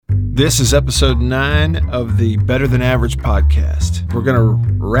This is episode 9 of the Better Than Average podcast. We're going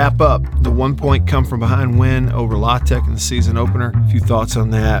to wrap up the 1 point come from behind win over La Tech in the season opener. A few thoughts on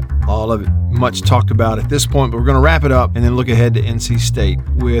that. All of it much talked about at this point, but we're going to wrap it up and then look ahead to NC State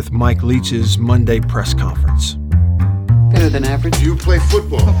with Mike Leach's Monday press conference. Better than average. You play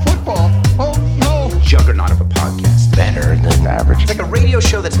football. Football? Oh, no. Juggernaut of a podcast. Better than average. It's like a radio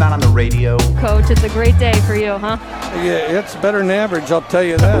show that's not on the radio. Coach, it's a great day for you, huh? Yeah, it's better than average, I'll tell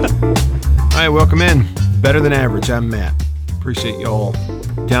you that. All right, welcome in. Better Than Average. I'm Matt. Appreciate y'all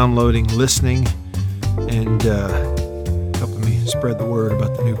downloading, listening, and helping me spread the word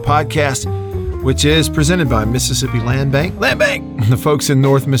about the new podcast, which is presented by Mississippi Land Bank. Land Bank! The folks in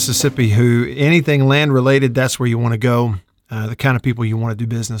North Mississippi who anything land related, that's where you want to go. The kind of people you want to do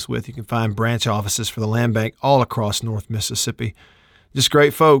business with. You can find branch offices for the Land Bank all across North Mississippi. Just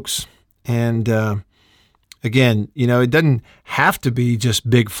great folks. And again, you know, it doesn't have to be just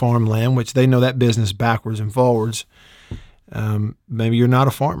big farmland, which they know that business backwards and forwards. Maybe you're not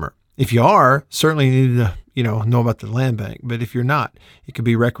a farmer. If you are, certainly you need to, know about the land bank. But if you're not, it could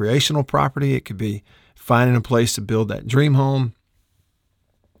be recreational property. It could be finding a place to build that dream home,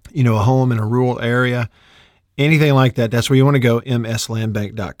 a home in a rural area, anything like that. That's where you want to go,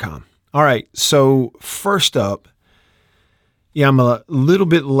 mslandbank.com. All right. So first up, I'm a little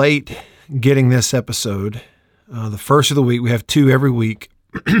bit late getting this episode. The first of the week, we have 2 every week.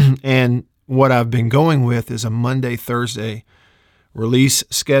 And what I've been going with is a Monday, Thursday release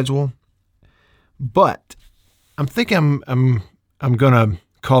schedule. But I'm thinking I'm going to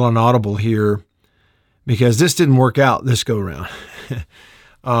call an audible here because this didn't work out this go around.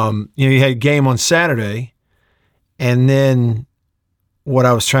 You had a game on Saturday, and then what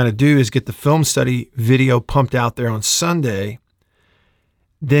I was trying to do is get the film study video pumped out there on Sunday,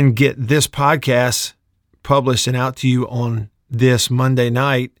 then get this podcast published and out to you on this Monday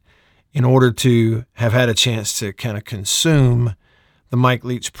night in order to have had a chance to kind of consume the Mike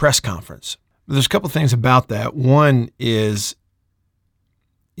Leach press conference. But there's a couple things about that. One is,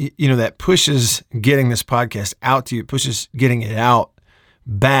 that pushes getting this podcast out to you, pushes getting it out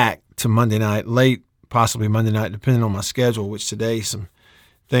back to Monday night, late, possibly Monday night, depending on my schedule, which today some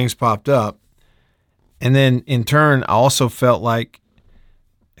things popped up. And then in turn, I also felt like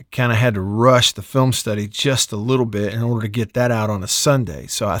I kind of had to rush the film study just a little bit in order to get that out on a Sunday.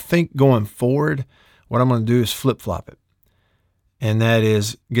 So I think going forward, what I'm going to do is flip-flop it. And that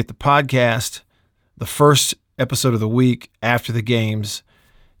is get the podcast, the first episode of the week after the games,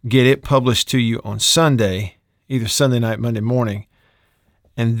 get it published to you on Sunday, either Sunday night, Monday morning,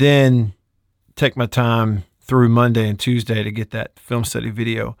 and then take my time through Monday and Tuesday to get that film study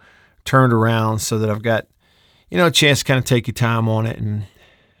video turned around so that I've got, a chance to kind of take your time on it and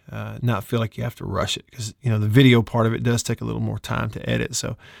not feel like you have to rush it because, the video part of it does take a little more time to edit.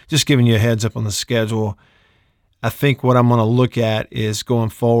 So just giving you a heads up on the schedule. I think what I'm going to look at is going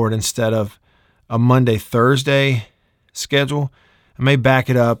forward instead of a Monday, Thursday schedule, I may back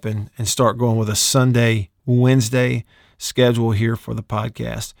it up and start going with a Sunday, Wednesday schedule here for the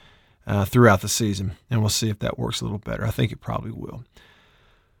podcast throughout the season. And we'll see if that works a little better. I think it probably will.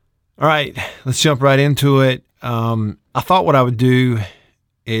 All right, let's jump right into it. I thought what I would do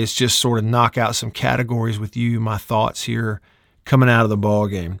is just sort of knock out some categories with you, my thoughts here coming out of the ball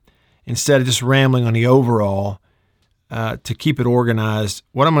game. Instead of just rambling on the overall, to keep it organized,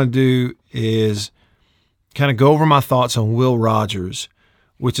 what I'm going to do is kind of go over my thoughts on Will Rogers,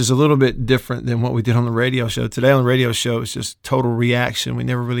 which is a little bit different than what we did on the radio show. Today on the radio show, it's just total reaction. We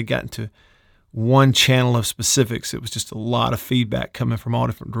never really got into one channel of specifics. It was just a lot of feedback coming from all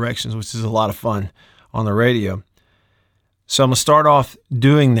different directions, which is a lot of fun on the radio. So I'm going to start off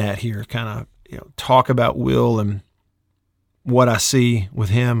doing that here, kind of talk about Will and what I see with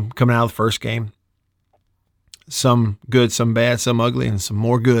him coming out of the first game. Some good, some bad, some ugly, and some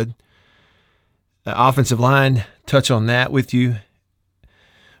more good. The offensive line, touch on that with you.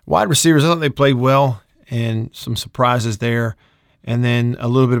 Wide receivers, I thought they played well and some surprises there. And then a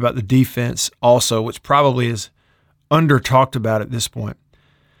little bit about the defense also, which probably is under talked about at this point.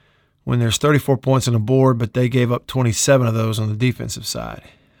 When there's 34 points on the board, but they gave up 27 of those on the defensive side.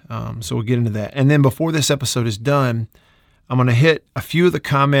 So we'll get into that. And then before this episode is done, I'm going to hit a few of the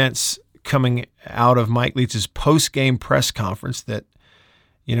comments coming out of Mike Leach's post-game press conference that,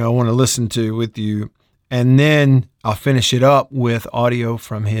 I want to listen to with you. And then I'll finish it up with audio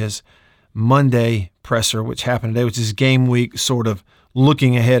from his Monday presser, which happened today, which is game week, sort of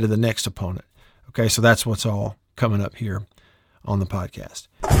looking ahead of the next opponent. Okay, so that's what's all coming up here on the podcast.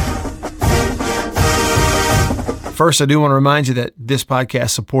 First, I do want to remind you that this podcast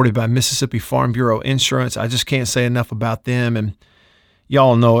is supported by Mississippi Farm Bureau Insurance. I just can't say enough about them. And,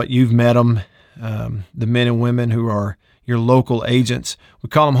 Y'all know it. You've met them, the men and women who are your local agents. We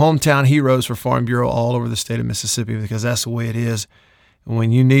call them hometown heroes for Farm Bureau all over the state of Mississippi because that's the way it is.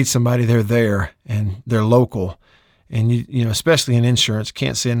 When you need somebody, they're there and they're local. And you know, especially in insurance,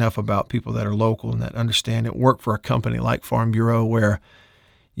 can't say enough about people that are local and that understand it. Work for a company like Farm Bureau where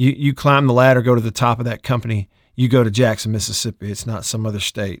you climb the ladder, go to the top of that company, you go to Jackson, Mississippi. It's not some other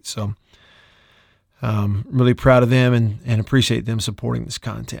state. So really proud of them and appreciate them supporting this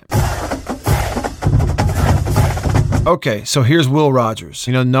content. Okay, so here's Will Rogers.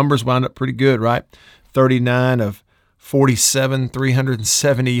 You know, numbers wound up pretty good, right? 39 of 47,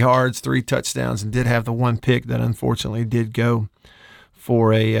 370 yards, 3 touchdowns, and did have the one pick that unfortunately did go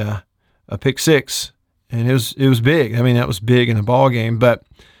for a pick six. And it was big. I mean, that was big in the ball game. But,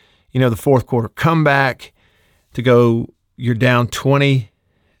 you know, the fourth quarter comeback to go, you're down 20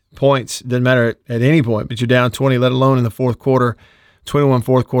 points. Doesn't matter at any point, but you're down 20, let alone in the fourth quarter. 21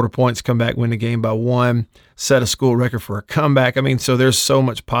 fourth quarter points, come back, win the game by 1, set a school record for a comeback. I mean, so there's so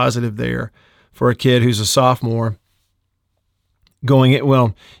much positive there for a kid who's a sophomore going it.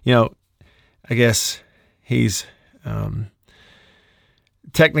 Well, you know, I guess he's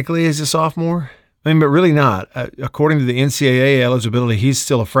technically he's a sophomore. I mean, but really not. According to the NCAA eligibility, he's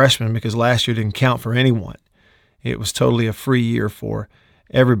still a freshman because last year didn't count for anyone. It was totally a free year for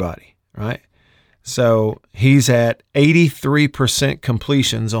everybody, right? So he's at 83%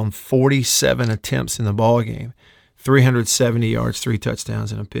 completions on 47 attempts in the ball game, 370 yards, 3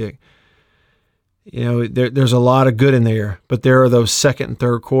 touchdowns, and a pick. You know, there's a lot of good in there, but there are those second and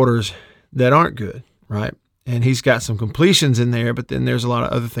third quarters that aren't good, right? And he's got some completions in there, but then there's a lot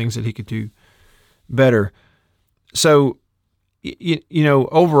of other things that he could do better. So, you know,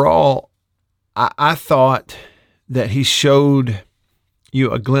 overall, I thought that he showed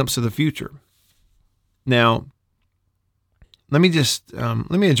you a glimpse of the future. Now, let me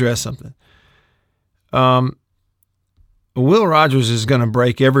address something. Will Rogers is going to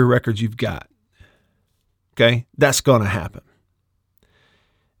break every record you've got. Okay? That's going to happen.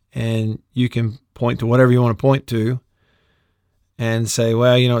 And you can point to whatever you want to point to and say,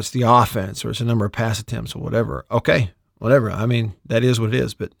 well, you know, it's the offense or it's the number of pass attempts or whatever. Okay, whatever. I mean, that is what it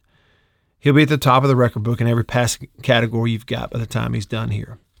is. But he'll be at the top of the record book in every pass category you've got by the time he's done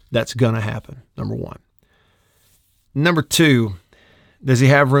here. That's going to happen, number one. Number two, does he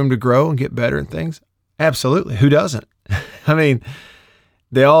have room to grow and get better and things? Absolutely. Who doesn't? I mean,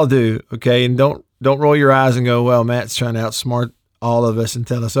 they all do, okay? And don't roll your eyes and go, well, Matt's trying to outsmart all of us and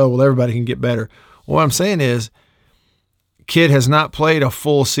tell us, oh, well, everybody can get better. What I'm saying is, kid has not played a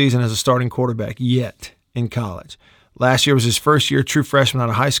full season as a starting quarterback yet in college. Last year was his first year, true freshman out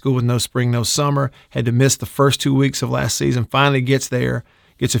of high school with no spring, no summer, had to miss the first 2 weeks of last season, finally gets there,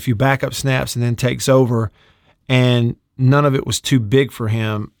 gets a few backup snaps, and then takes over. And none of it was too big for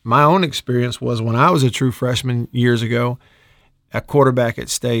him. My own experience was when I was a true freshman years ago, a quarterback at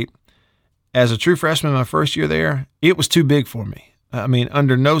State. As a true freshman my first year there, it was too big for me. I mean,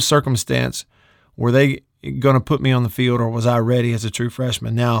 under no circumstance were they going to put me on the field or was I ready as a true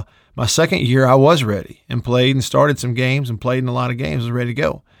freshman. Now, my second year, I was ready and played and started some games and played in a lot of games, was ready to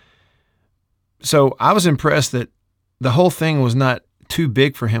go. So I was impressed that the whole thing was not too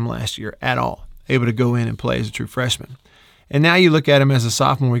big for him last year at all, able to go in and play as a true freshman. And now you look at him as a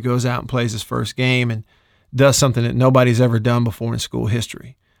sophomore, he goes out and plays his first game and does something that nobody's ever done before in school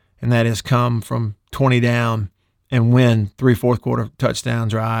history, and that is come from 20 down and win 3 fourth quarter touchdown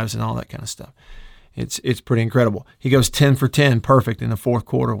drives and all that kind of stuff. It's pretty incredible. He goes 10 for 10, perfect in the fourth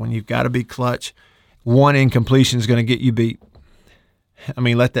quarter when you've got to be clutch. One incompletion is going to get you beat. I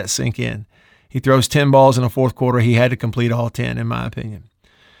mean, let that sink in. He throws 10 balls in the fourth quarter. He had to complete all 10, in my opinion.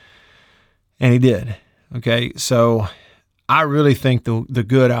 And he did. Okay, so I really think the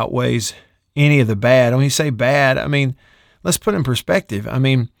good outweighs any of the bad. When you say bad, I mean, let's put it in perspective. I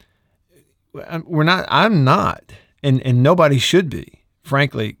mean, I'm not, and nobody should be,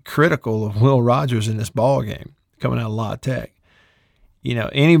 frankly, critical of Will Rogers in this ball game coming out of La Tech. You know,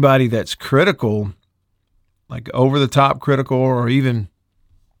 anybody that's critical, like over the top critical, or even,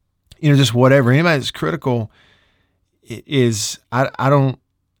 you know, just whatever, anybody that's critical is, I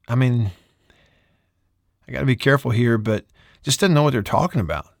mean, I got to be careful here, but just doesn't know what they're talking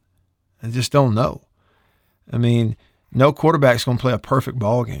about. I just don't know. I mean, no quarterback's going to play a perfect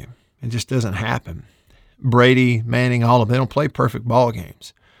ball game. It just doesn't happen. Brady, Manning, all of them, they don't play perfect ball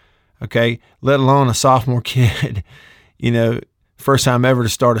games, okay? Let alone a sophomore kid, you know, first time ever to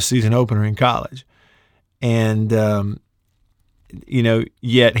start a season opener in college. And, you know,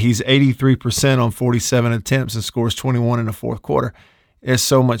 yet he's 83% on 47 attempts and scores 21 in the fourth quarter. There's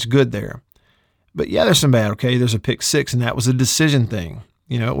so much good there. But yeah, there's some bad, okay? There's a pick six, and that was a decision thing.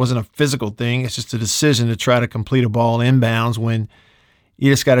 It wasn't a physical thing. It's just a decision to try to complete a ball inbounds when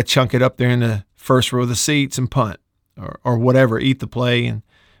you just got to chunk it up there in the first row of the seats and punt or whatever, eat the play and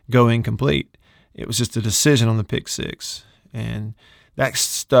go incomplete. It was just a decision on the pick six. And that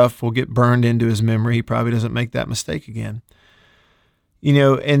stuff will get burned into his memory. He probably doesn't make that mistake again.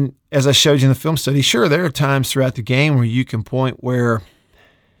 And as I showed you in the film study, sure, there are times throughout the game where you can point where,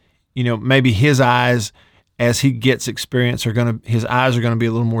 maybe his eyes, as he gets experience, his eyes are going to be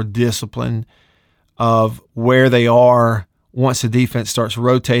a little more disciplined of where they are once the defense starts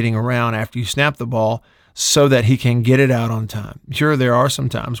rotating around after you snap the ball so that he can get it out on time. Sure, there are some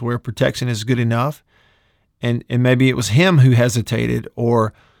times where protection is good enough, and maybe it was him who hesitated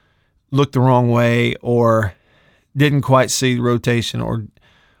or looked the wrong way or didn't quite see the rotation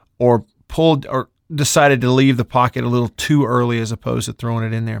or pulled or decided to leave the pocket a little too early as opposed to throwing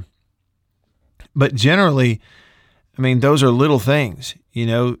it in there. But generally, those are little things.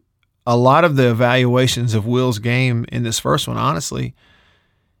 A lot of the evaluations of Will's game in this first one, honestly,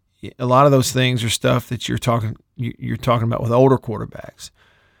 a lot of those things are stuff that you're talking about with older quarterbacks.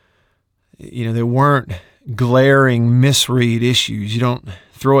 There weren't glaring misread issues. You don't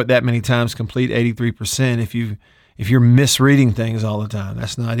throw it that many times, complete 83% if you're misreading things all the time.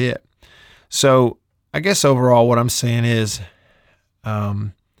 That's not it. So I guess overall what I'm saying is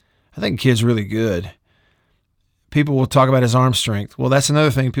I think kid's really good. People will talk about his arm strength. Well, that's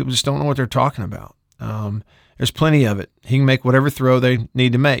another thing. People just don't know what they're talking about. There's plenty of it. He can make whatever throw they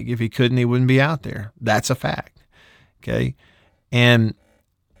need to make. If he couldn't, he wouldn't be out there. That's a fact. Okay? And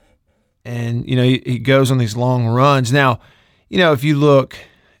he goes on these long runs. Now, if you look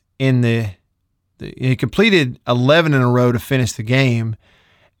in he completed 11 in a row to finish the game,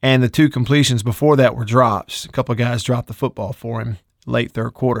 and the two completions before that were drops. A couple of guys dropped the football for him late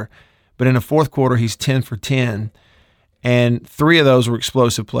third quarter. But in the fourth quarter, he's 10 for 10, and 3 of those were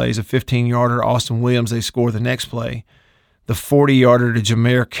explosive plays. A 15-yarder, Austin Williams, they score the next play. The 40-yarder to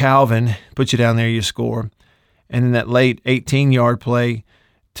Jameer Calvin, put you down there, you score. And then that late 18-yard play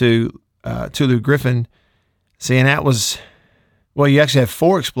to Tulu Griffin, and that was, well, you actually had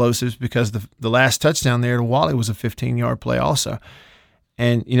 4 explosives because the last touchdown there to Wally was a 15-yard play also.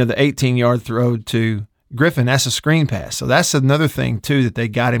 And, the 18-yard throw to Griffin, that's a screen pass. So that's another thing, too, that they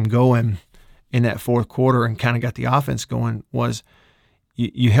got him going in that fourth quarter and kind of got the offense going was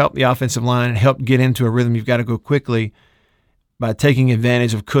you help the offensive line and help get into a rhythm. You've got to go quickly by taking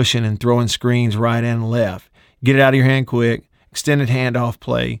advantage of cushion and throwing screens right and left. Get it out of your hand quick, extended handoff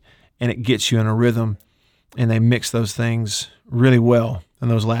play, and it gets you in a rhythm. And they mix those things really well in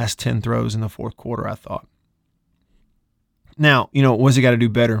those last 10 throws in the fourth quarter, I thought. Now, what's he got to do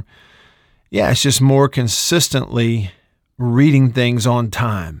better? Yeah, it's just more consistently reading things on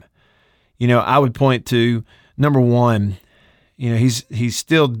time. I would point to, number one, he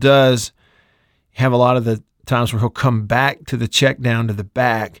still does have a lot of the times where he'll come back to the check down to the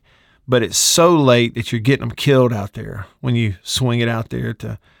back, but it's so late that you're getting him killed out there when you swing it out there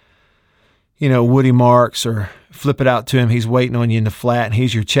to, Woody Marks or flip it out to him. He's waiting on you in the flat and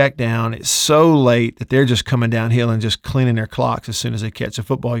he's your check down. It's so late that they're just coming downhill and just cleaning their clocks. As soon as they catch a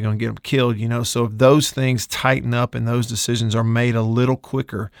football, you're going to get them killed, So if those things tighten up and those decisions are made a little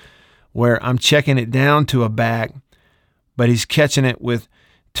quicker, where I'm checking it down to a back, but he's catching it with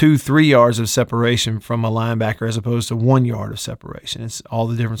 2-3 yards of separation from a linebacker as opposed to 1 yard of separation. It's all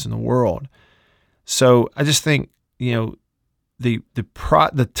the difference in the world. So I just think, the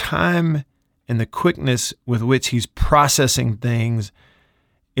time and the quickness with which he's processing things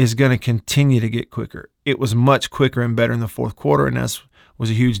is going to continue to get quicker. It was much quicker and better in the fourth quarter, and that was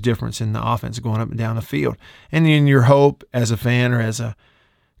a huge difference in the offense going up and down the field. And then your hope as a fan or as a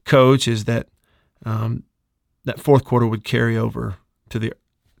coach is that that fourth quarter would carry over to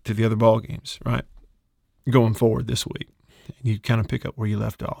the other ball games, right? Going forward this week, you kind of pick up where you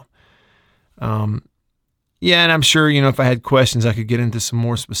left off. Yeah, and I'm sure, if I had questions, I could get into some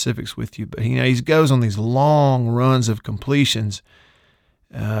more specifics with you. But, he goes on these long runs of completions,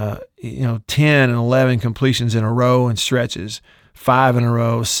 10 and 11 completions in a row and stretches, 5 in a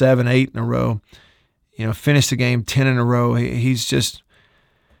row, 7, 8 in a row, finished the game 10 in a row. He's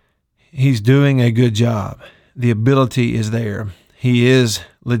doing a good job. The ability is there. He is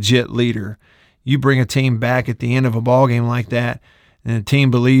legit leader. You bring a team back at the end of a ball game like that, and the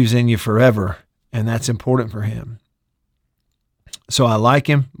team believes in you forever. And that's important for him. So I like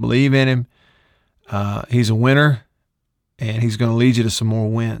him, believe in him. He's a winner, and he's going to lead you to some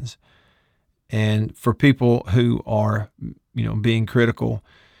more wins. And for people who are, being critical,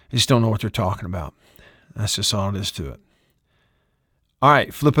 they just don't know what they're talking about. That's just all it is to it. All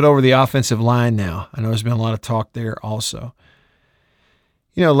right, flip it over to the offensive line now. I know there's been a lot of talk there also.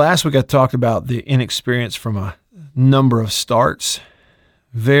 Last week I talked about the inexperience from a number of starts.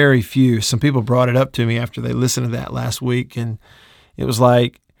 Very few. Some people brought it up to me after they listened to that last week, and it was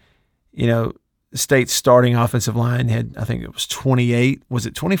like, State's starting offensive line had, I think it was 28. Was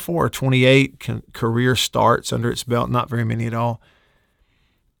it 24 or 28 career starts under its belt? Not very many at all.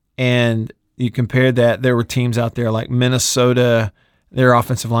 And you compared that, there were teams out there like Minnesota, their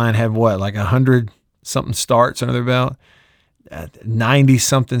offensive line had like 100-something starts under their belt,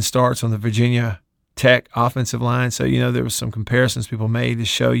 90-something starts on the Virginia Tech offensive line. So, there was some comparisons people made to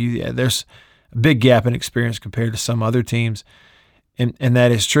show you there's a big gap in experience compared to some other teams. And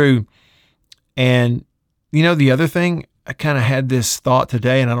that is true. And, the other thing, I kind of had this thought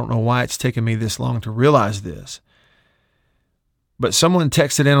today, and I don't know why it's taken me this long to realize this. But someone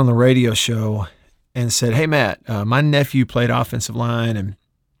texted in on the radio show and said, "Hey, Matt, my nephew played offensive line and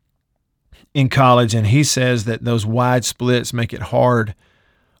in college, and he says that those wide splits make it hard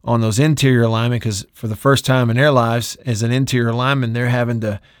on those interior linemen because for the first time in their lives as an interior lineman, they're having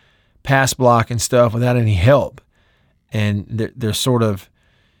to pass block and stuff without any help. And they're sort of,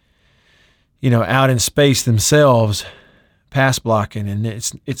 out in space themselves, pass blocking, and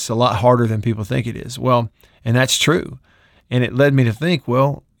it's a lot harder than people think it is." Well, and that's true. And it led me to think,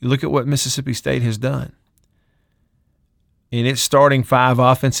 well, look at what Mississippi State has done. In its starting 5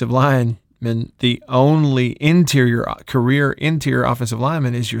 offensive linemen, the only career interior offensive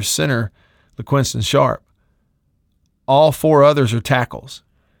lineman is your center, LaQuinston Sharp. All 4 others are tackles.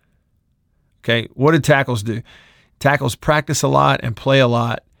 Okay, what did tackles do? Tackles practice a lot and play a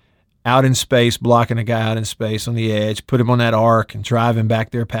lot out in space, blocking a guy out in space on the edge, put him on that arc and drive him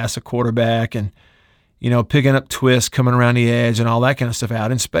back there past the quarterback and, picking up twists, coming around the edge and all that kind of stuff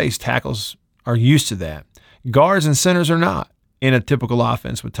out in space. Tackles are used to that. Guards and centers are not in a typical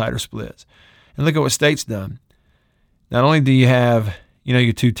offense with tighter splits. And look at what State's done. Not only do you have,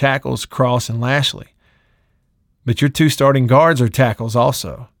 your 2 tackles, Cross and Lashley, but your 2 starting guards are tackles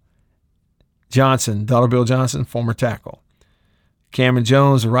also. Johnson, Dollar Bill Johnson, former tackle. Cameron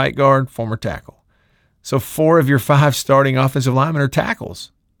Jones, the right guard, former tackle. So 4 of your 5 starting offensive linemen are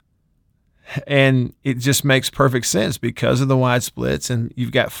tackles. And it just makes perfect sense because of the wide splits. And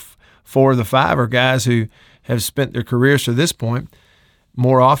you've got 4 of the 5 are guys who have spent their careers to this point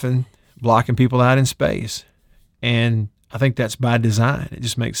more often blocking people out in space. And I think that's by design. It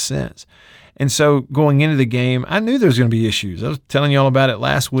just makes sense. And so going into the game, I knew there was going to be issues. I was telling you all about it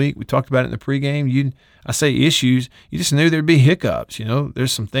last week. We talked about it in the pregame. I say issues. You just knew there'd be hiccups.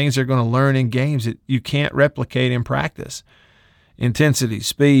 There's some things they're going to learn in games that you can't replicate in practice. Intensity,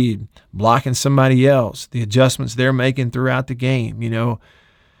 speed, blocking somebody else, the adjustments they're making throughout the game,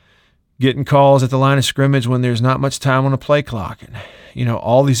 getting calls at the line of scrimmage when there's not much time on the play clock, and,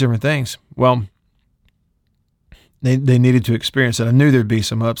 all these different things. Well, they needed to experience it. I knew there'd be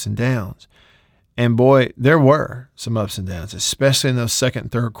some ups and downs. And boy, there were some ups and downs, especially in those second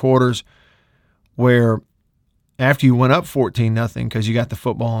and third quarters where after you went up 14-0 because you got the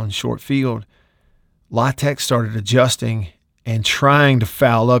football on short field, La Tech started adjusting and trying to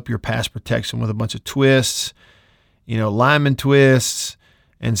foul up your pass protection with a bunch of twists, lineman twists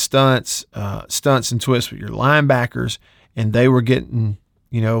and stunts and twists with your linebackers, and they were getting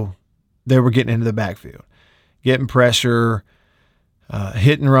into the backfield, getting pressure,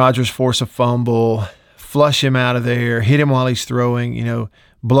 hitting Rogers, force a fumble, flush him out of there, hit him while he's throwing,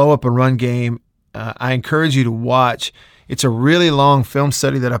 blow up a run game. I encourage you to watch. It's a really long film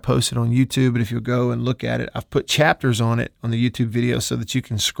study that I posted on YouTube, but if you'll go and look at it, I've put chapters on it on the YouTube video so that you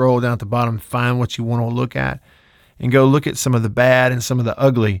can scroll down at the bottom and find what you want to look at and go look at some of the bad and some of the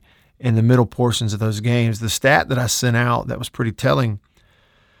ugly in the middle portions of those games. The stat that I sent out that was pretty telling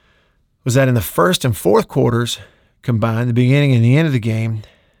was that in the first and fourth quarters combined, the beginning and the end of the game,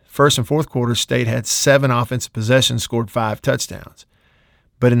 first and fourth quarters, State had 7 offensive possessions, scored 5 touchdowns.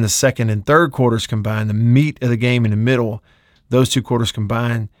 But in the second and third quarters combined, the meat of the game in the middle, those 2 quarters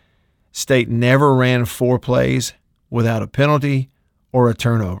combined, State never ran 4 plays without a penalty or a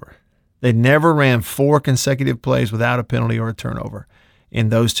turnover. They never ran 4 consecutive plays without a penalty or a turnover in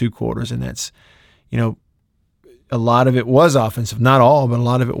those 2 quarters. And that's, a lot of it was offensive. Not all, but a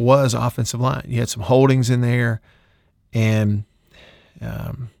lot of it was offensive line. You had some holdings in there and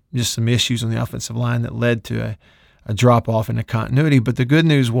just some issues on the offensive line that led to a drop-off in the continuity. But the good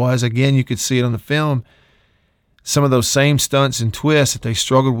news was, again, you could see it on the film, some of those same stunts and twists that they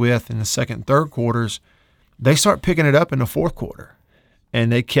struggled with in the second and third quarters, they start picking it up in the fourth quarter.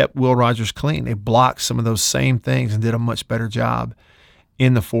 And they kept Will Rogers clean. They blocked some of those same things and did a much better job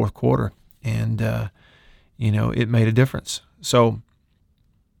in the fourth quarter. And, it made a difference. So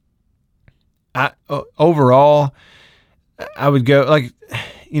Overall, I would go, like,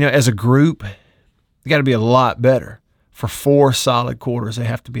 as a group, they got to be a lot better. For 4 solid quarters, they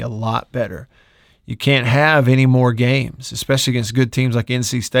have to be a lot better. You can't have any more games, especially against good teams like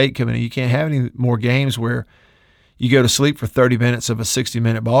NC State coming in. You can't have any more games where you go to sleep for 30 minutes of a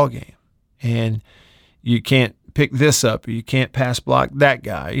 60-minute ball game, and you can't pick this up, or you can't pass block that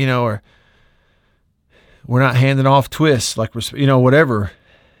guy, or we're not handing off twists, like whatever.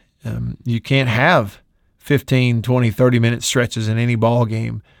 You can't have 15, 20, 30-minute stretches in any ball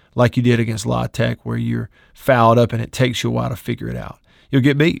game like you did against La Tech, where you're fouled up and it takes you a while to figure it out. You'll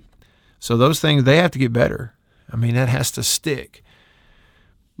get beat. So those things, they have to get better. I mean, that has to stick.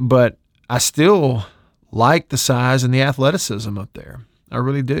 But I still like the size and the athleticism up there. I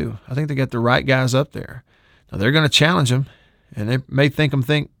really do. I think they got the right guys up there. Now, they're going to challenge them, and they may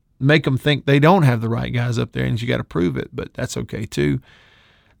make them think they don't have the right guys up there, and you got to prove it, but that's okay too.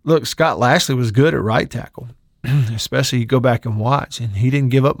 Look, Scott Lashley was good at right tackle, especially you go back and watch, and he didn't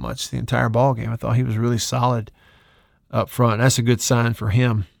give up much the entire ball game. I thought he was really solid up front. That's a good sign for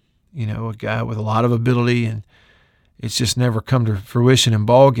him. A guy with a lot of ability, and it's just never come to fruition in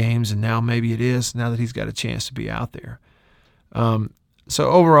ball games, and now maybe it is now that he's got a chance to be out there. So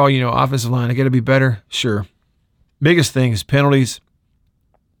overall, offensive line, they got to be better, sure. Biggest thing is penalties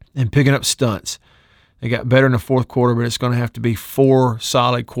and picking up stunts. They got better in the fourth quarter, but it's going to have to be 4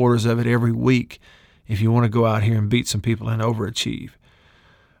 solid quarters of it every week if you want to go out here and beat some people and overachieve.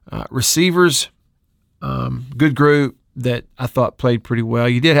 Receivers, good group that I thought played pretty well.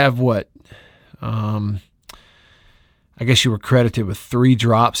 You did have I guess you were credited with 3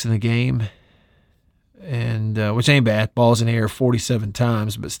 drops in the game, and which ain't bad. Balls in the air 47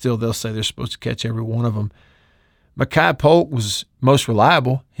 times, but still they'll say they're supposed to catch every one of them. Makai Polk was most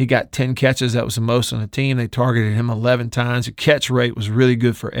reliable. He got 10 catches. That was the most on the team. They targeted him 11 times. The catch rate was really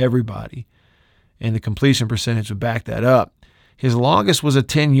good for everybody, and the completion percentage would back that up. His longest was a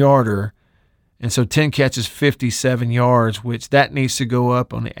 10-yarder, and so 10 catches, 57 yards, which that needs to go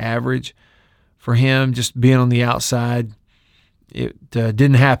up on the average for him. Just being on the outside, it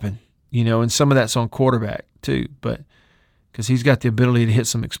didn't happen, and some of that's on quarterback too, but because he's got the ability to hit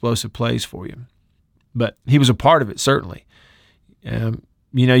some explosive plays for you. But he was a part of it, certainly.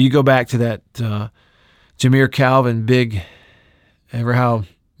 You go back to that Jameer Calvin big, ever how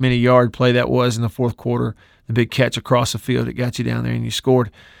many yard play that was in the fourth quarter, the big catch across the field that got you down there and you scored.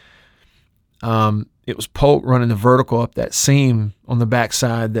 It was Polk running the vertical up that seam on the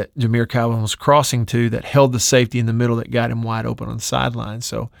backside that Jameer Calvin was crossing to that held the safety in the middle that got him wide open on the sideline.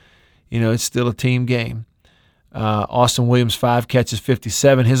 So, it's still a team game. Austin Williams, 5 catches,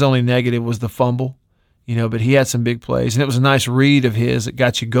 57. His only negative was the fumble. But he had some big plays. And it was a nice read of his that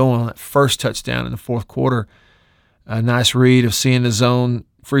got you going on that first touchdown in the fourth quarter. A nice read of seeing the zone,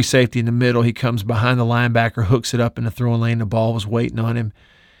 free safety in the middle. He comes behind the linebacker, hooks it up in the throwing lane. The ball was waiting on him,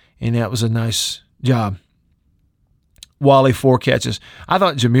 and that was a nice job. Wally, 4 catches. I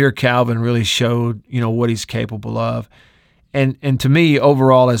thought Jameer Calvin really showed, what he's capable of. And to me,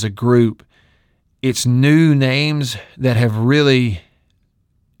 overall as a group, it's new names that have really –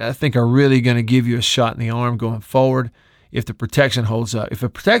 I think are really going to give you a shot in the arm going forward if the protection holds up. If the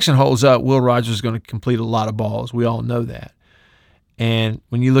protection holds up, Will Rogers is going to complete a lot of balls. We all know that. And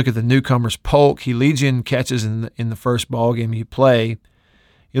when you look at the newcomers, Polk, he leads you in catches in the first ball game you play.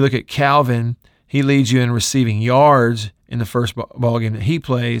 You look at Calvin, he leads you in receiving yards in the first ball game that he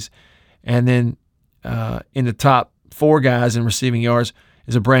plays. And then in the top 4 guys in receiving yards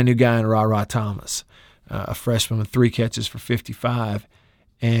is a brand new guy in Ra Thomas, a freshman with 3 catches for 55.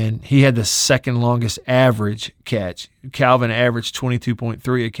 And he had the second longest average catch. Calvin averaged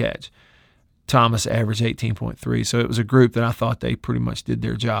 22.3 a catch. Thomas averaged 18.3. So it was a group that I thought they pretty much did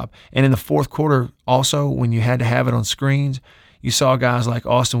their job. And in the fourth quarter also, when you had to have it on screens, you saw guys like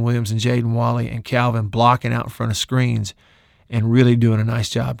Austin Williams and Jaden Wally and Calvin blocking out in front of screens and really doing a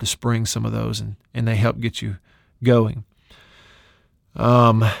nice job to spring some of those, and they helped get you going.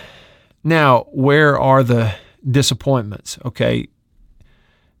 Now, where are the disappointments? Okay.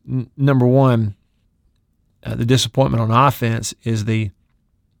 Number one, the disappointment on offense is the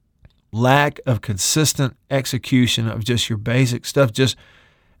lack of consistent execution of just your basic stuff.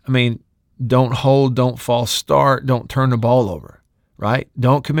 Don't hold, don't false start, don't turn the ball over, right?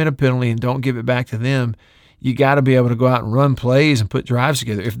 Don't commit a penalty and don't give it back to them. You got to be able to go out and run plays and put drives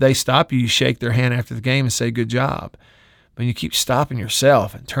together. If they stop you, you shake their hand after the game and say, good job. But you keep stopping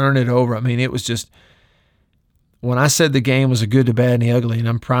yourself and turning it over. It was just, when I said the game was a good, the bad, and the ugly, and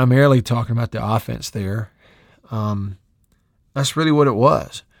I'm primarily talking about the offense there, that's really what it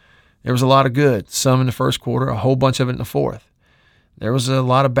was. There was a lot of good, some in the first quarter, a whole bunch of it in the fourth. There was a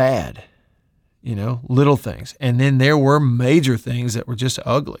lot of bad. little things. And then there were major things that were just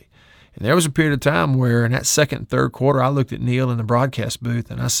ugly. And there was a period of time where in that second and third quarter, I looked at Neil in the broadcast booth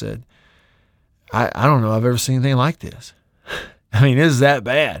and I said, I don't know I've ever seen anything like this. I mean, it's that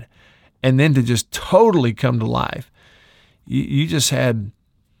bad. And then to just totally come to life, you just had,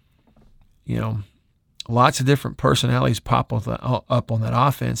 lots of different personalities pop up on that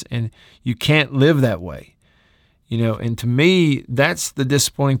offense, and you can't live that way. And to me, that's the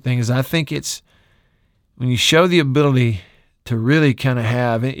disappointing thing is I think it's when you show the ability to really kind of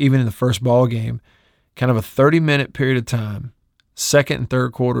have, even in the first ball game, kind of a 30-minute period of time, second and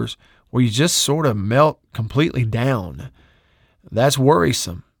third quarters, where you just sort of melt completely down. That's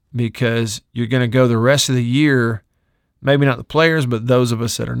worrisome because you're going to go the rest of the year, maybe not the players, but those of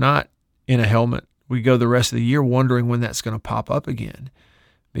us that are not in a helmet, we go the rest of the year wondering when that's going to pop up again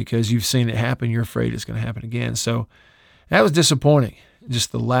because you've seen it happen. You're afraid it's going to happen again. So that was disappointing,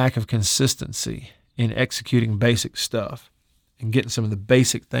 just the lack of consistency in executing basic stuff and getting some of the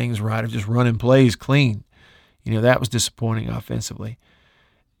basic things right of just running plays clean. That was disappointing offensively.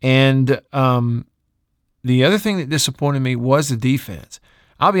 And the other thing that disappointed me was the defense.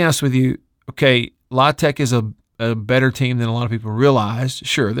 I'll be honest with you. Okay, La Tech is a better team than a lot of people realize.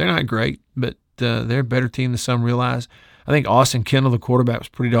 Sure, they're not great, but they're a better team than some realize. I think Austin Kendall, the quarterback, was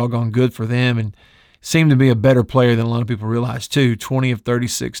pretty doggone good for them and seemed to be a better player than a lot of people realize too. 20 of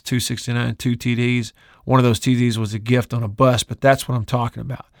 36, 269, 2 TDs. One of those TDs was a gift on a bus, but that's what I'm talking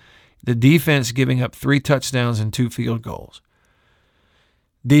about. The defense giving up 3 touchdowns and 2 field goals.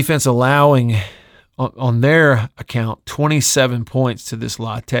 Defense allowing, on their account, 27 points to this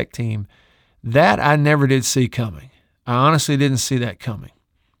La Tech team. That I never did see coming. I honestly didn't see that coming.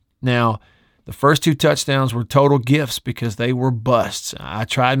 Now, the first 2 touchdowns were total gifts because they were busts. I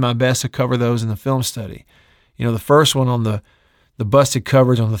tried my best to cover those in the film study. The first one on the busted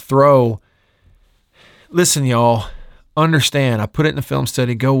coverage on the throw, listen, y'all, understand, I put it in the film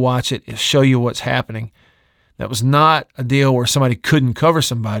study, go watch it, it'll show you what's happening. That was not a deal where somebody couldn't cover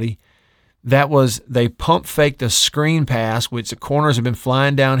somebody. That was, they pump faked a screen pass, which the corners have been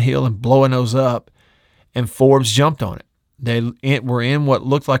flying downhill and blowing those up, and Forbes jumped on it. They were in what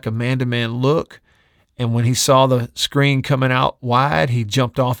looked like a man-to-man look, and when he saw the screen coming out wide, he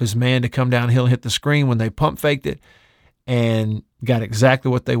jumped off his man to come downhill and hit the screen when they pump faked it and got exactly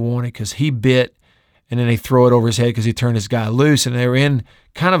what they wanted because he bit, and then they throw it over his head because he turned his guy loose, and they were in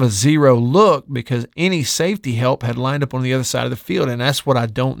kind of a zero look because any safety help had lined up on the other side of the field, and that's what I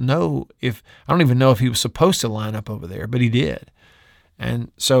don't know if – I don't even know if he was supposed to line up over there, but he did.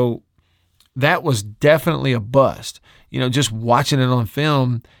 And so that was definitely a bust. Just watching it on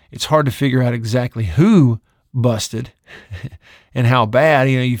film, it's hard to figure out exactly who busted and how bad.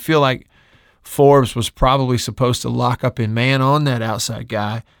 You feel like Forbes was probably supposed to lock up in man on that outside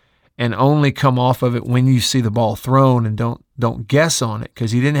guy and only come off of it when you see the ball thrown and don't guess on it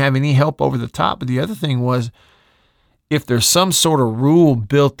because he didn't have any help over the top. But the other thing was if there's some sort of rule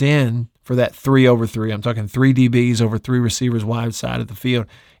built in for that 3 over 3, I'm talking 3 DBs over 3 receivers wide side of the field,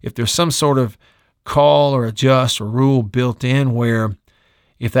 if there's some sort of call or adjust or rule built in where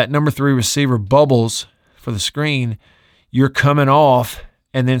if that number 3 receiver bubbles for the screen, you're coming off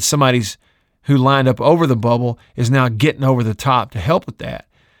and then somebody's who lined up over the bubble is now getting over the top to help with that.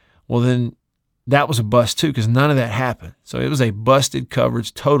 Well, then that was a bust too because none of that happened. So it was a busted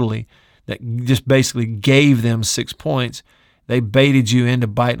coverage totally that just basically gave them 6 points. They baited you into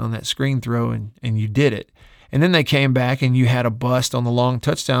biting on that screen throw and you did it. And then they came back and you had a bust on the long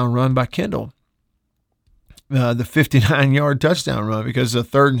touchdown run by Kendall. The 59-yard touchdown run because the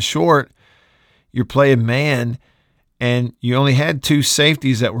 3rd and short, you're playing man and you only had 2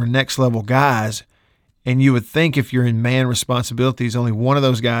 safeties that were next-level guys, and you would think if you're in man responsibilities, only one of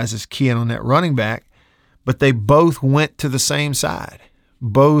those guys is keying on that running back, but they both went to the same side.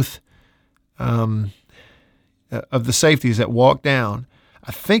 Both of the safeties that walked down,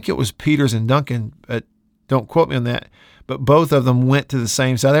 I think it was Peters and Duncan, but don't quote me on that, but both of them went to the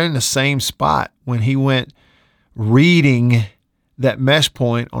same side. They're in the same spot when he went reading that mesh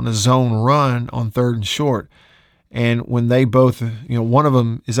point on a zone run on 3rd and short. And when they both, one of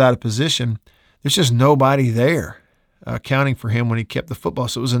them is out of position, there's just nobody there accounting for him when he kept the football.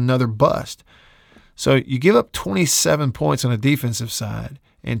 So it was another bust. So you give up 27 points on a defensive side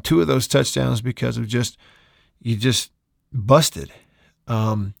and 2 of those touchdowns because of you just busted.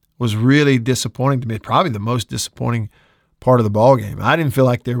 Was really disappointing to me. Probably the most disappointing part of the ball game. I didn't feel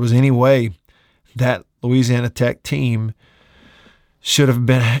like there was any way that Louisiana Tech team should have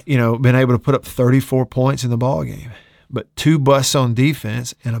been able to put up 34 points in the ball game. But 2 busts on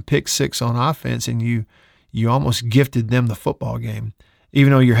defense and a pick 6 on offense, and you almost gifted them the football game,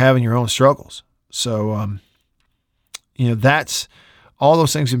 even though you're having your own struggles. So, that's all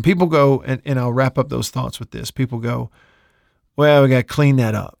those things. And people go, and I'll wrap up those thoughts with this. People go, well, we got to clean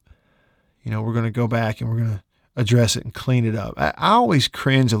that up. We're going to go back and we're going to address it and clean it up. I always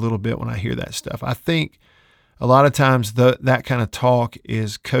cringe a little bit when I hear that stuff. I think a lot of times that kind of talk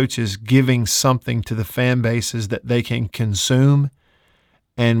is coaches giving something to the fan bases that they can consume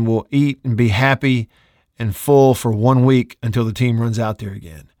and will eat and be happy and full for 1 week until the team runs out there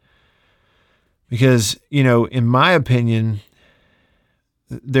again. Because, in my opinion,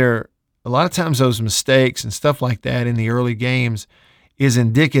 a lot of times those mistakes and stuff like that in the early games is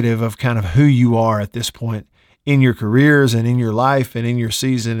indicative of kind of who you are at this point in your careers and in your life and in your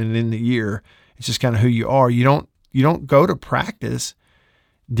season and in the year. It's just kind of who you are. You don't go to practice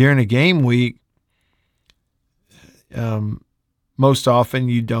during a game week. Most often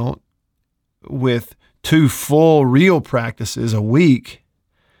you don't, with 2 full real practices a week,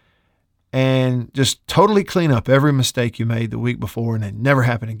 and just totally clean up every mistake you made the week before and it never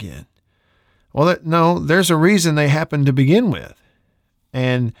happen again. Well, there's a reason they happened to begin with.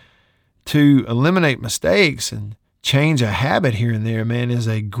 And to eliminate mistakes and change a habit here and there, man, is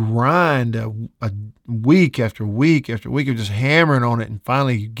a grind, a week after week after week of just hammering on it, and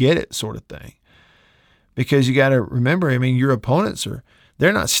finally you get it sort of thing. Because you got to remember, your opponents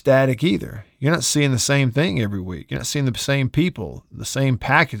they're not static either. You're not seeing the same thing every week. You're not seeing the same people, the same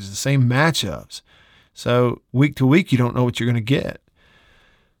packages, the same matchups. So week to week, you don't know what you're going to get.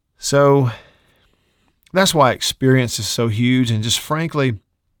 So that's why experience is so huge. And just frankly,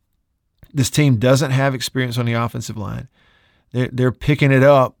 this team doesn't have experience on the offensive line. They're picking it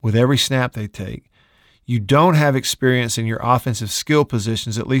up with every snap they take. You don't have experience in your offensive skill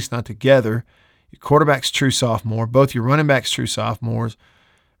positions, at least not together. Your quarterback's true sophomore. Both your running backs true sophomores.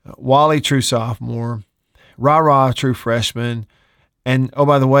 Wally true sophomore. Ra true freshman. And, oh,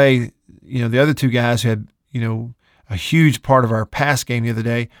 by the way, the other 2 guys who had, a huge part of our pass game the other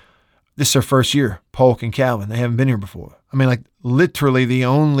day, this is their first year, Polk and Calvin. They haven't been here before. Literally the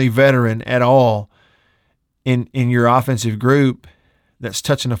only veteran at all in your offensive group that's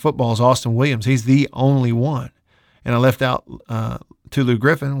touching the football is Austin Williams. He's the only one. And I left out Tulu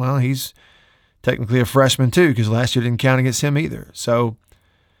Griffin. Well, he's technically a freshman too, because last year didn't count against him either. So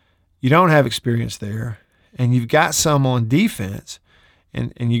you don't have experience there, and you've got some on defense,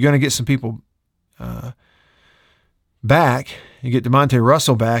 and you're going to get some people back. You get DeMonte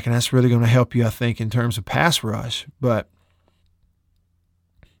Russell back, and that's really going to help you, I think, in terms of pass rush. But,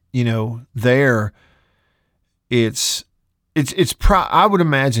 there I would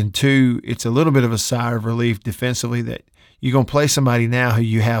imagine too, it's a little bit of a sigh of relief defensively that you're going to play somebody now who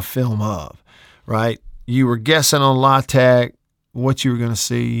you have film of, right? You were guessing on La Tech, what you were going to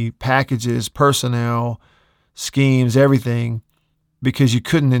see, packages, personnel, schemes, everything, because you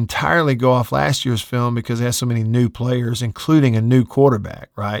couldn't entirely go off last year's film because they had so many new players, including a new quarterback,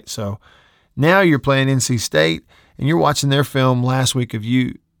 right? So now you're playing NC State, and you're watching their film last week of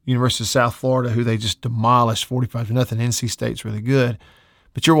University of South Florida, who they just demolished 45-0. NC State's really good.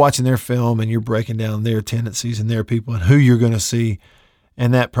 But you're watching their film, and you're breaking down their tendencies and their people and who you're going to see,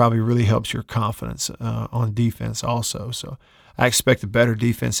 and that probably really helps your confidence on defense also. So I expect a better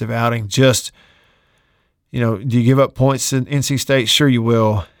defensive outing. Just, do you give up points in NC State? Sure you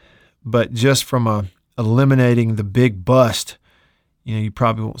will. But just from eliminating the big bust, you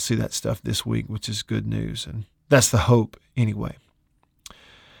probably won't see that stuff this week, which is good news. And that's the hope anyway.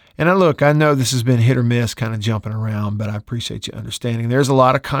 And I know this has been hit or miss, kind of jumping around, but I appreciate you understanding. There's a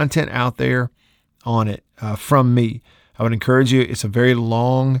lot of content out there on it from me. I would encourage you. It's a very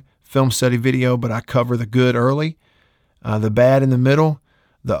long film study video, but I cover the good early, the bad in the middle,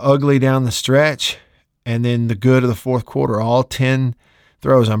 the ugly down the stretch, and then the good of the fourth quarter. All 10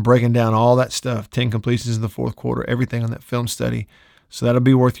 throws. I'm breaking down all that stuff, 10 completions in the fourth quarter, everything on that film study. So that'll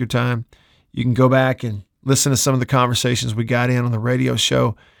be worth your time. You can go back and listen to some of the conversations we got in on the radio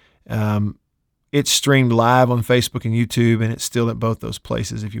show. It's streamed live on Facebook and YouTube, and it's still at both those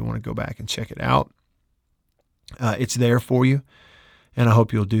places if you want to go back and check it out. It's there for you, and I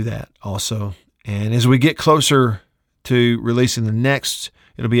hope you'll do that also. And as we get closer to releasing the next,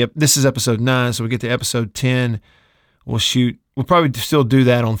 this is episode 9, so we get to episode 10, we'll probably still do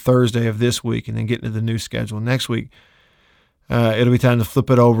that on Thursday of this week and then get into the new schedule next week. It'll be time to flip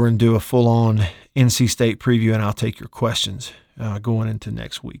it over and do a full-on NC State preview, and I'll take your questions going into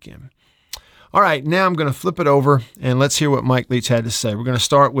next weekend. All right, now I'm going to flip it over, and let's hear what Mike Leach had to say. We're going to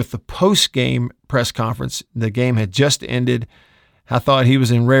start with the post-game press conference. The game had just ended. I thought he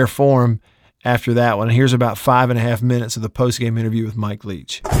was in rare form after that one. Here's about 5.5 minutes of the post-game interview with Mike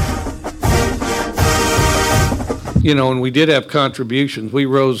Leach. and we did have contributions. We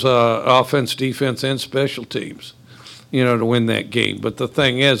rose offense, defense, and special teams, to win that game. But the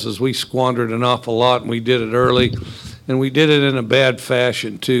thing is we squandered an awful lot, and we did it early, and we did it in a bad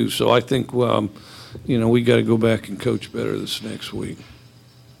fashion too. So I think, we got to go back and coach better this next week.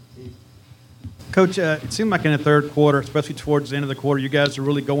 Coach, it seemed like in the third quarter, especially towards the end of the quarter, you guys are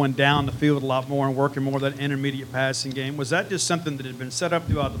really going down the field a lot more and working more of that intermediate passing game. Was that just something that had been set up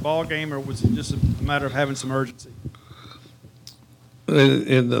throughout the ball game, or was it just a matter of having some urgency?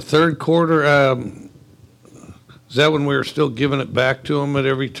 In the third quarter, is that when we were still giving it back to them at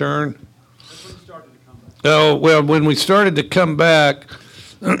every turn? That's when you started to come back. Oh, well, when we started to come back,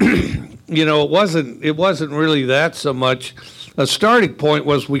 it wasn't really that so much. A starting point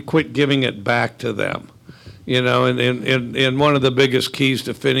was we quit giving it back to them, and one of the biggest keys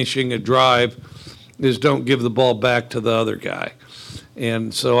to finishing a drive is don't give the ball back to the other guy.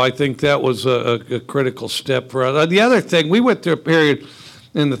 And so I think that was a critical step for us. The other thing, we went through a period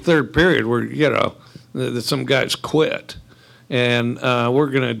in the third period where, some guys quit. And we're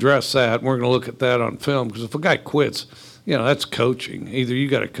going to address that, and we're going to look at that on film, because if a guy quits, that's coaching. Either you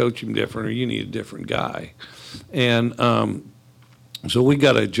got to coach him different or you need a different guy. And so we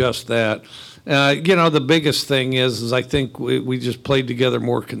got to adjust that. The biggest thing is I think we just played together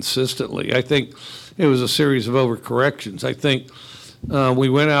more consistently. I think it was a series of overcorrections. I think we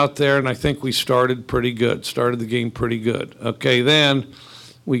went out there, and I think we started the game pretty good. Okay, then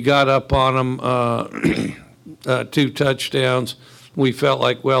we got up on them, 2 touchdowns. We felt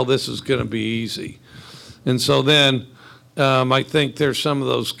like, well, this is going to be easy. And so then I think there's some of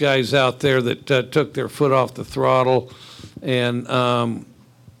those guys out there that took their foot off the throttle and,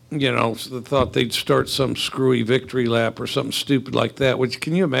 thought they'd start some screwy victory lap or something stupid like that, which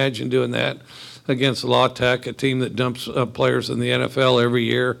can you imagine doing that against La Tech, a team that dumps players in the NFL every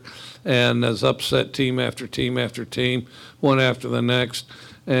year and has upset team after team after team, one after the next,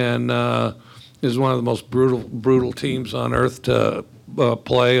 and is one of the most brutal teams on earth to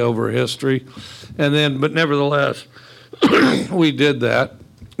play over history. But nevertheless, we did that.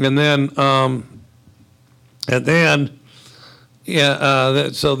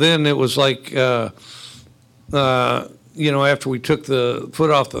 So then it was like, after we took the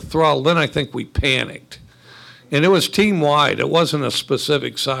foot off the throttle, then I think we panicked. And it was team-wide. It wasn't a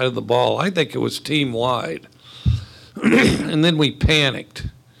specific side of the ball. I think it was team-wide. And then we panicked.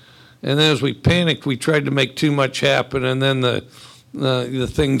 And then as we panicked, we tried to make too much happen, and then the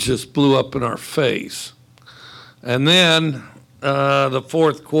things just blew up in our face. And then the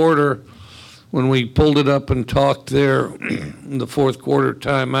fourth quarter, when we pulled it up and talked there in the fourth quarter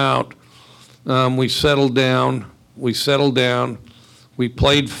timeout, we settled down. We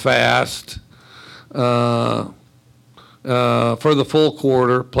played fast for the full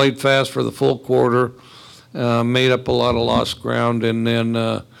quarter, made up a lot of lost ground, and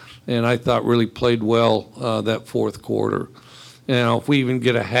then and I thought really played well that fourth quarter. If we even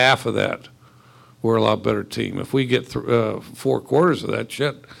get a half of that, we're a lot better team. If we get 4 quarters of that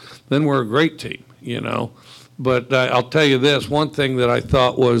shit, then we're a great team, But I'll tell you this, one thing that I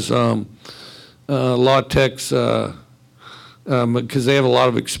thought was La Tech's, because they have a lot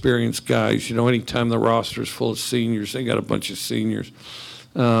of experienced guys, anytime the roster's full of seniors, they got a bunch of seniors,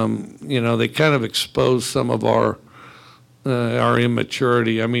 they kind of expose some of our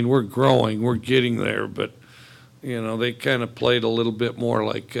immaturity. I mean, we're growing, we're getting there, but they kind of played a little bit more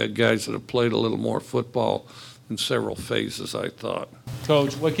like guys that have played a little more football in several phases, I thought.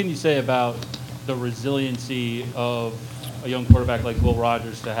 Coach, what can you say about the resiliency of a young quarterback like Will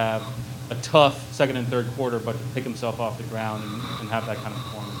Rogers to have a tough second and third quarter, but to pick himself off the ground and have that kind of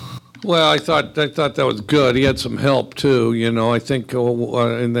performance? Well, I thought that was good. He had some help too, I think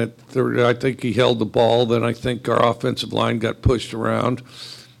in that third, I think he held the ball. Then I think our offensive line got pushed around.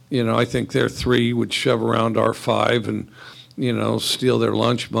 I think their 3 would shove around our 5 and steal their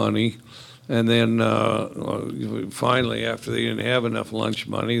lunch money. And then finally, after they didn't have enough lunch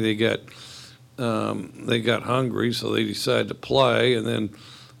money, they got hungry, so they decided to play. And then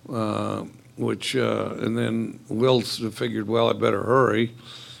and then Will figured, well, I better hurry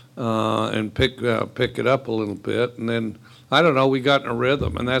and pick it up a little bit. And then I don't know, we got in a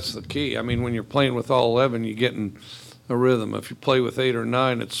rhythm, and that's the key. I mean, when you're playing with all 11, you get in a rhythm. If you play with 8 or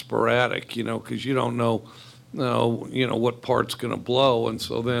 9, it's sporadic, because you don't know what part's going to blow, and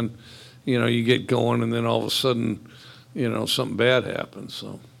so then. You get going, and then all of a sudden, something bad happens.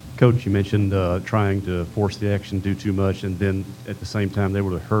 So, Coach, you mentioned trying to force the action, do too much, and then at the same time they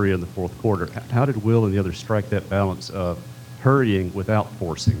were to hurry in the fourth quarter. How did Will and the others strike that balance of hurrying without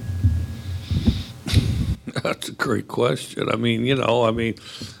forcing? That's a great question.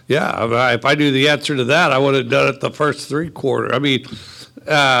 Yeah, if I knew the answer to that, I would have done it the first 3 quarters. He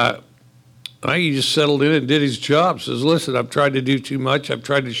just settled in and did his job. Says, listen, I've tried to do too much. I've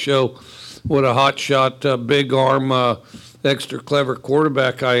tried to show what a hot shot, big arm, extra clever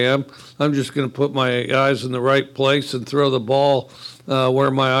quarterback I am. I'm just going to put my eyes in the right place and throw the ball where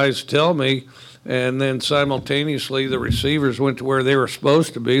my eyes tell me. And then simultaneously, the receivers went to where they were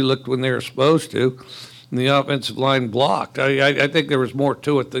supposed to be, looked when they were supposed to, and the offensive line blocked. I think there was more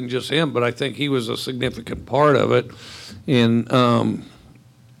to it than just him, but I think he was a significant part of it. And, and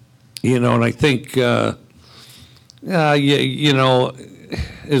I think, as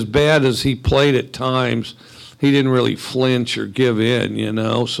bad as he played at times, he didn't really flinch or give in,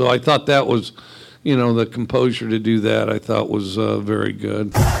 So I thought that was, the composure to do that, I thought was very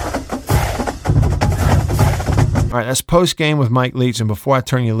good. All right, that's post-game with Mike Leach. And before I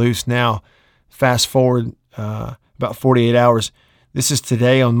turn you loose now, fast forward about 48 hours. This is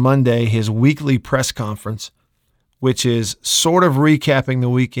today on Monday, his weekly press conference, which is sort of recapping the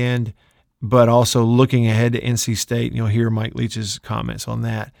weekend, but also looking ahead to NC State. And you'll hear Mike Leach's comments on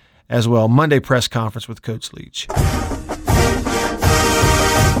that as well. Monday press conference with Coach Leach.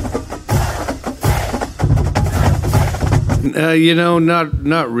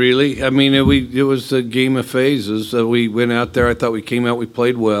 Not really. It was a game of phases. We went out there. I thought we came out. We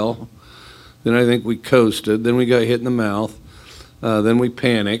played well. Then I think we coasted. Then we got hit in the mouth. Then we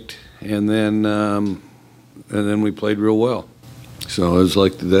panicked, and then we played real well. So it was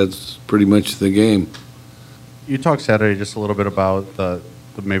like that's pretty much the game. You talked Saturday just a little bit about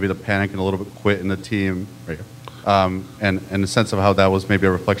maybe the panic and a little bit quit in the team, right? And the sense of how that was maybe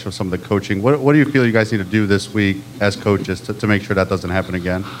a reflection of some of the coaching. What do you feel you guys need to do this week as coaches to make sure that doesn't happen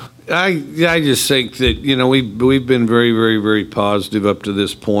again? I just think that we've been very, very, very positive up to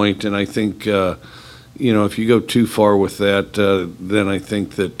this point, and I think if you go too far with that, then I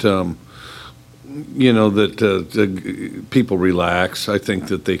think that that people relax. I think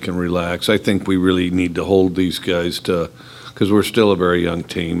that they can relax. I think we really need to hold these guys because we're still a very young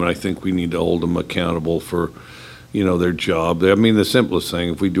team, and I think we need to hold them accountable for their job. The simplest thing,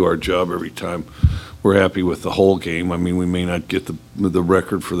 if we do our job every time, we're happy with the whole game. We may not get the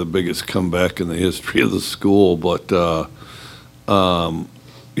record for the biggest comeback in the history of the school, but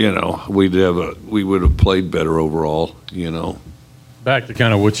we would have played better overall. Back to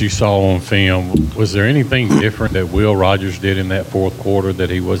kind of what you saw on film, was there anything different that Will Rogers did in that fourth quarter that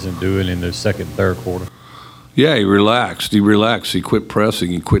he wasn't doing in the second, third quarter? Yeah, he relaxed. He quit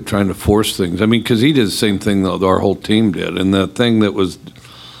pressing. He quit trying to force things. Because he did the same thing that our whole team did. And the thing that was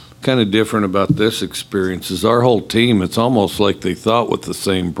kind of different about this experience is our whole team, it's almost like they thought with the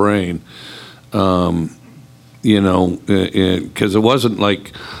same brain. Because it wasn't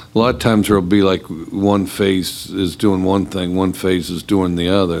like a lot of times there'll be like one phase is doing one thing, one phase is doing the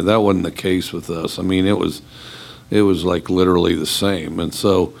other. That wasn't the case with us. It was like literally the same. And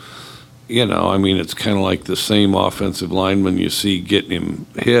so, it's kind of like the same offensive lineman you see getting him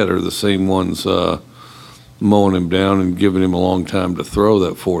hit are the same ones mowing him down and giving him a long time to throw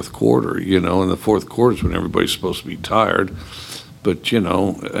that fourth quarter, and the fourth quarter is when everybody's supposed to be tired. But,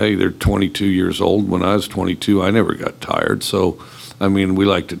 hey, they're 22 years old. When I was 22, I never got tired. So, we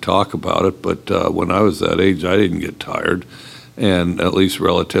like to talk about it, but when I was that age, I didn't get tired. And at least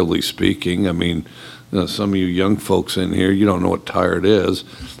relatively speaking, some of you young folks in here, you don't know what tired is.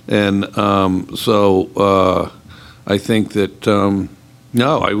 And so I think that, the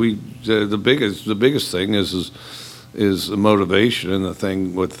biggest thing is the motivation, and the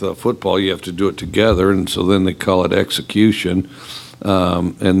thing with football, you have to do it together, and so then they call it execution,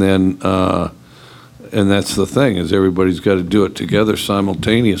 and that's the thing is everybody's got to do it together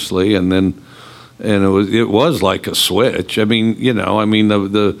simultaneously, and it was like a switch.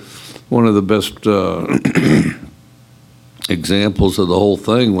 The one of the best examples of the whole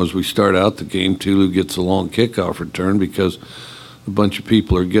thing was we start out the game, Tulu gets a long kickoff return because a bunch of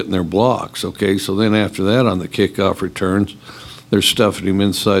people are getting their blocks, okay? So then after that on the kickoff returns, they're stuffing him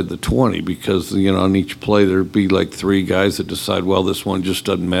inside the 20 because, on each play there'd be like 3 guys that decide, well, this one just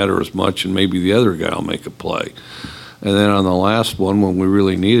doesn't matter as much and maybe the other guy will make a play. And then on the last one, when we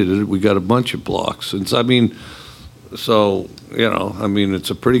really needed it, we got a bunch of blocks. And so, it's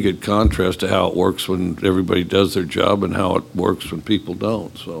a pretty good contrast to how it works when everybody does their job and how it works when people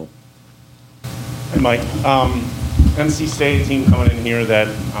don't, so. Hey, Mike. NC State team coming in here that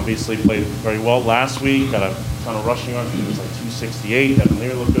obviously played very well last week, got a ton of rushing yards. It was like 268. Devin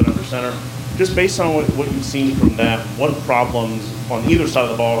Leary looked good under center. Just based on what you've seen from them, what problems on either side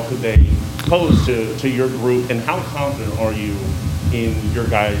of the ball could they pose to your group, and how confident are you in your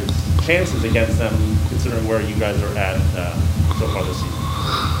guys' chances against them, considering where you guys are at so far this season?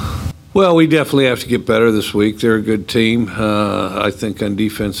 Well, we definitely have to get better this week. They're a good team. I think on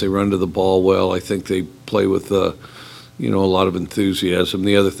defense they run to the ball well. I think they play with a lot of enthusiasm.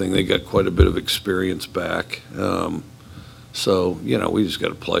 The other thing, they got quite a bit of experience back. So we just got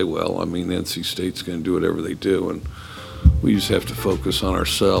to play well. I mean, NC State's going to do whatever they do, and we just have to focus on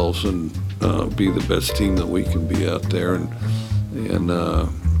ourselves and be the best team that we can be out there. And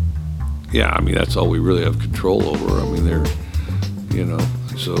that's all we really have control over. I mean,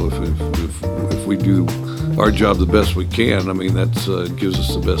 so if we do our job the best we can, I mean, that gives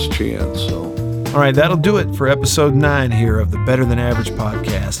us the best chance. So. All right, that'll do it for episode 9 here of the Better Than Average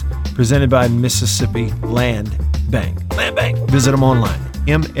podcast, presented by Mississippi Land Bank. Land Bank. Visit them online,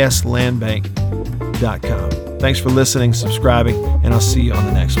 mslandbank.com. Thanks for listening, subscribing, and I'll see you on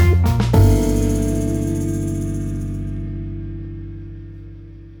the next one.